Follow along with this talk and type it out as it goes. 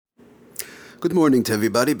Good morning to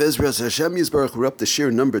everybody. Bezras Hashem Yisbarach. We're up to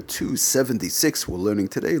shir number 276. We're learning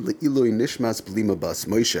today Le'iloi Nishmas Blima Bas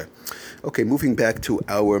Moshe. Okay, moving back to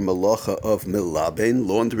our malacha of milaben,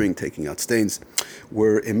 laundering, taking out stains.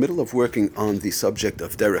 We're in the middle of working on the subject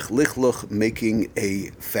of derech lichluch, making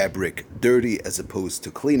a fabric dirty as opposed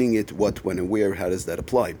to cleaning it. What, when, and where? How does that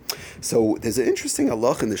apply? So there's an interesting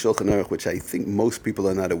halach in the Shulchan Aruch which I think most people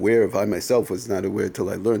are not aware of. I myself was not aware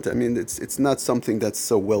till I learned. I mean, it's not something that's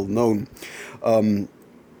so well known. And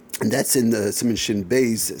that's in the Siman Shin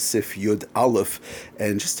Beis, Sif Yud Aleph.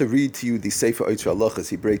 And just to read to you the Sefer Oitzer Halachas,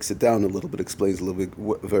 he breaks it down a little bit, explains a little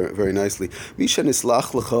bit very, very nicely. Misha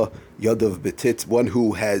nislach lecha yadav betit, one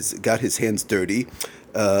who has got his hands dirty.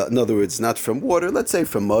 In other words, not from water, let's say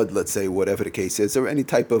from mud, let's say whatever the case is, or any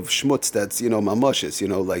type of schmutz that's, mamashes,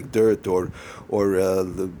 like dirt or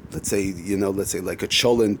let's say like a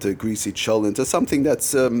cholent, a greasy cholent, or something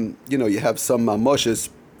that's, you have some mamashes,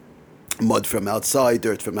 mud from outside,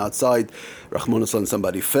 dirt from outside, Rahman Hassan,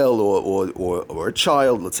 somebody fell, or a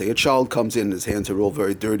child, let's say a child comes in, his hands are all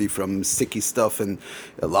very dirty from sticky stuff and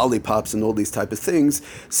lollipops and all these type of things.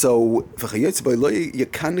 So, one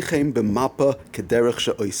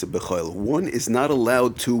is not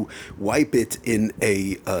allowed to wipe it in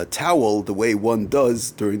a towel the way one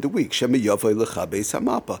does during the week,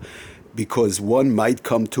 because one might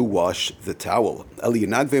come to wash the towel.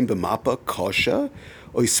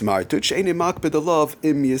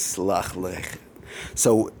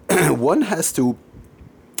 So one has to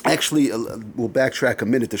actually, we'll backtrack a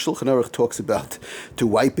minute. The Shulchan Aruch talks about to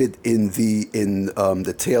wipe it in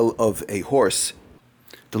the tail of a horse.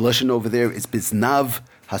 The lashon over there is biznav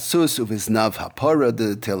hasus uviznav hapara,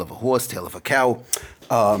 the tail of a horse, tail of a cow.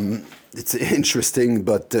 It's interesting,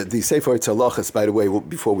 but the Sefer Oitzer Halachas, by the way,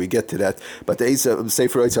 before we get to that, but the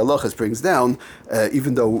Sefer Oitzer Halachas brings down,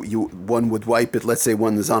 even though one would wipe it, let's say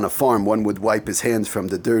one is on a farm, one would wipe his hands from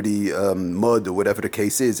the dirty mud or whatever the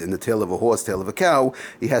case is in the tail of a horse, tail of a cow,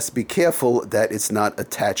 he has to be careful that it's not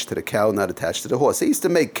attached to the cow, not attached to the horse. They used to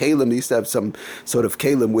make kalim, they used to have some sort of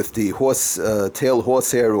kalim with the horse tail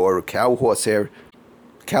horsehair or cow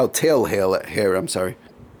tail hair, I'm sorry.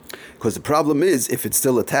 Because the problem is, if it's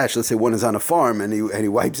still attached, let's say one is on a farm and he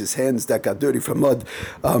wipes his hands that got dirty from mud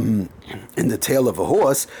in the tail of a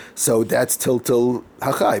horse, so that's tiltil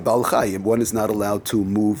hachai, bal chai, and one is not allowed to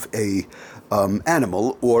move a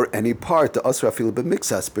animal or any part. The Asra Afil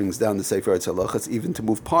B'Mixas brings down the Sefer Oitzer Halachas, even to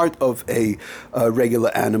move part of a regular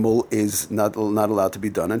animal is not allowed to be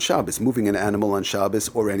done on Shabbos. Moving an animal on Shabbos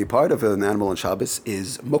or any part of an animal on Shabbos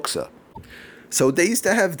is muksa. So they used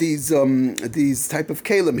to have these type of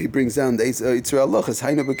kalim. He brings down these Yitzra Halachas,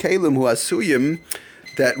 Hainu b'kalim hu asuyim,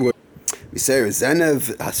 that were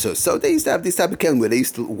Zenev. So they used to have this type of kalim where they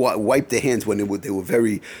used to wipe their hands when they were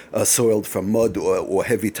very soiled from mud or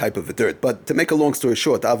heavy type of dirt. But to make a long story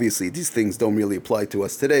short, obviously these things don't really apply to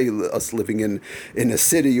us today. Us living in a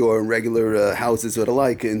city or in regular houses or the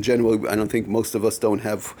like. In general, I don't think most of us don't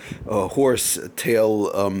have horse tail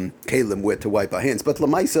kalim where to wipe our hands. But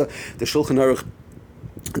Lamaisa, the Shulchan Aruch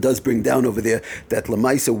does bring down over there that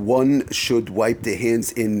Lamaisa one should wipe their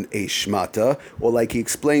hands in a shmata, or like he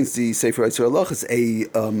explains the Sefer Oitzer Halachas,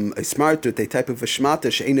 a smarter, a type of a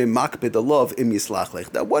shmata she'ene makbid alav im yislach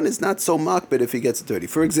lech. That one is not so makbid if he gets dirty.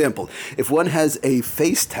 For example, if one has a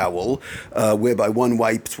face towel whereby one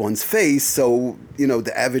wipes one's face, so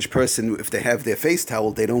the average person, if they have their face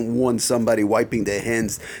towel, they don't want somebody wiping their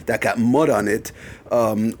hands that got mud on it,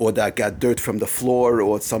 or that got dirt from the floor,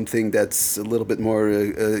 or something that's a little bit more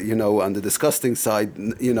on the disgusting side,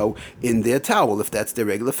 in their towel, if that's their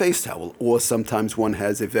regular face towel. Or sometimes one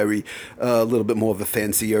has a very, little bit more of a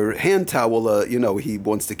fancier hand towel, he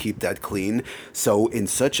wants to keep that clean. So in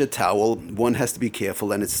such a towel, one has to be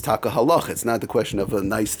careful, and it's taka halach. It's not the question of a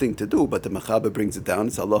nice thing to do, but the Mechaber brings it down.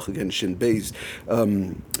 It's halach again, Shin Beis,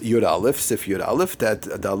 Yud Aleph, Sif Yud Aleph, that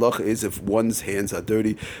the halach is if one's hands are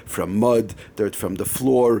dirty from mud, dirt from the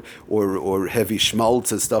floor, or heavy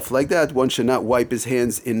schmaltz and stuff like that, one should not wipe his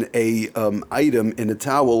hands in a item, in a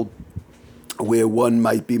towel, where one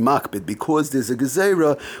might be makbid, because there's a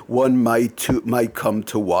gezerah, one might come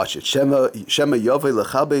to wash it. Shema yavei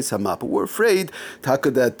lechabes hamapa. We're afraid,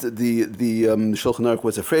 taka, that the Shulchan Aruch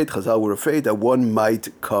was afraid, Chazal were afraid that one might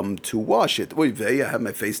come to wash it. Oy vey, I have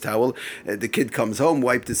my face towel. The kid comes home,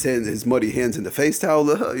 wiped his muddy hands in the face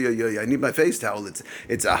towel. I need my face towel.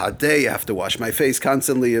 It's a hot day. I have to wash my face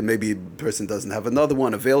constantly, and maybe a person doesn't have another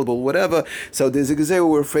one available, whatever. So there's a gezerah.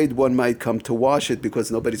 We're afraid one might come to wash it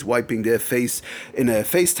because nobody's wiping their face in a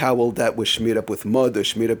face towel that was smeared up with mud or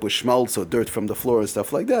smeared up with schmaltz or dirt from the floor and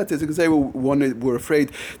stuff like that. There's a gezerah, we're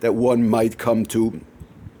afraid that one might come to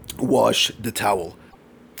wash the towel.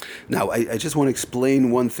 Now, I just want to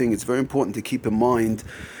explain one thing. It's very important to keep in mind.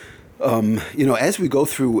 As we go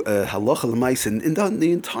through halacha l'mais in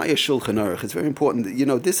the entire Shulchan Aruch, it's very important.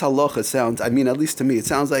 This halacha sounds. I mean, at least to me, it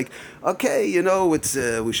sounds like okay. It's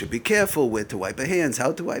we should be careful with to wipe our hands,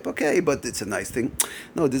 how to wipe. Okay, but it's a nice thing.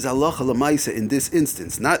 No, there's halacha l'mais in this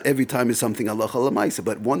instance. Not every time is something halacha l'mais,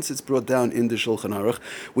 but once it's brought down in the Shulchan Aruch,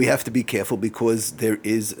 we have to be careful because there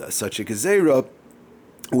is such a gezerah.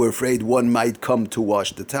 We're afraid one might come to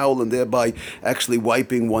wash the towel and thereby actually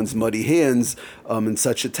wiping one's muddy hands in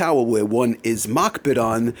such a towel where one is makbid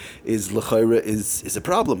on is l'chayra is a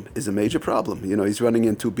problem, is a major problem. He's running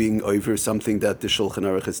into being over something that the Shulchan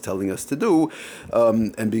Aruch is telling us to do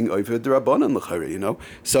and being over the Rabbanan l'chayra,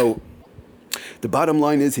 So the bottom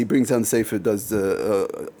line is he brings down Sefer, does the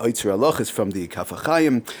Eitzer Halachas from the Kaf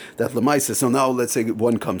HaChaim, that l'maisa. So now let's say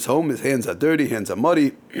one comes home, his hands are dirty, hands are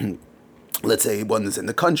muddy. Let's say one is in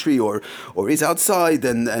the country or he's outside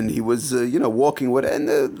and he was walking with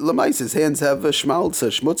lamais, his hands have shmaltz,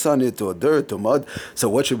 schmutz on it or dirt or mud. So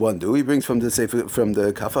what should one do? He brings from the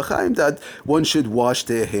Kaf HaChaim that one should wash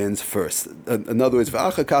their hands first. In other words,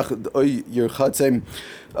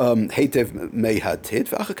 Heitev mehatit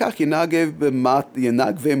v'achakach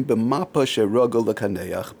yenagvim b'mapa sherogel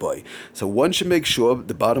l'kaneach boy. So one should make sure.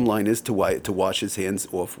 The bottom line is to wash his hands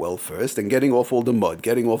off well first, and getting off all the mud,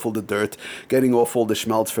 getting off all the dirt, getting off all the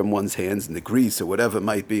schmaltz from one's hands and the grease or whatever it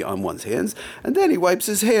might be on one's hands, and then he wipes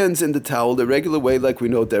his hands in the towel the regular way, like we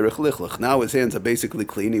know derech lichlach. Now his hands are basically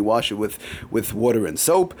clean. He washes it with water and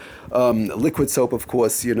soap, liquid soap, of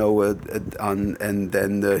course, and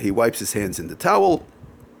then he wipes his hands in the towel.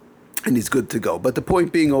 And he's good to go. But the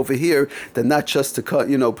point being over here that not just a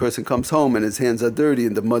person comes home and his hands are dirty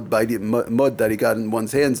and the mud that he got in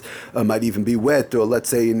one's hands might even be wet, or let's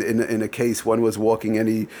say in a case one was walking and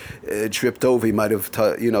he tripped over, he might have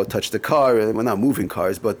touched the car. Well, not moving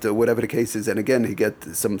cars, but whatever the case is. And again, he get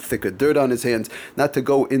some thicker dirt on his hands. Not to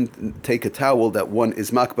go in, take a towel that one is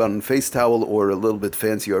makbal on, face towel or a little bit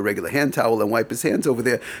fancy or a regular hand towel, and wipe his hands over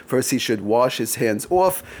there. First, he should wash his hands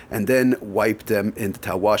off and then wipe them in the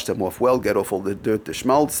towel. Wash them off well, get off all the dirt, the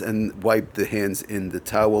schmaltz, and wipe the hands in the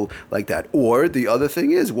towel like that. Or the other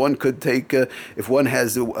thing is, one could take, if one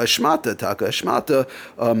has a shmata,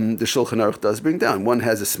 the Shulchan Aruch does bring down. One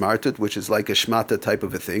has a smartut, which is like a shmata type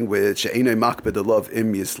of a thing, where she'enei makbed alav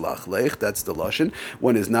im yislach lech, that's the lashon.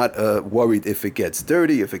 One is not worried if it gets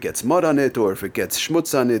dirty, if it gets mud on it, or if it gets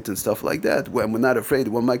schmutz on it and stuff like that. When we're not afraid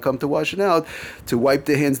one might come to wash it out, to wipe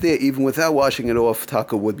the hands there, even without washing it off,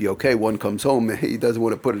 taka would be okay. One comes home, he doesn't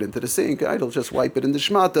want to put it into the sink, I'll just wipe it in the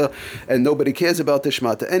shmata, and nobody cares about the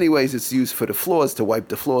shmata anyways. It's used for the floors, to wipe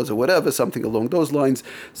the floors or whatever, something along those lines,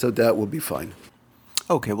 so that will be fine.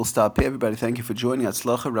 Okay, we'll stop here, everybody. Thank you for joining us.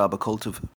 Atzlacha Rabba Kol Tov.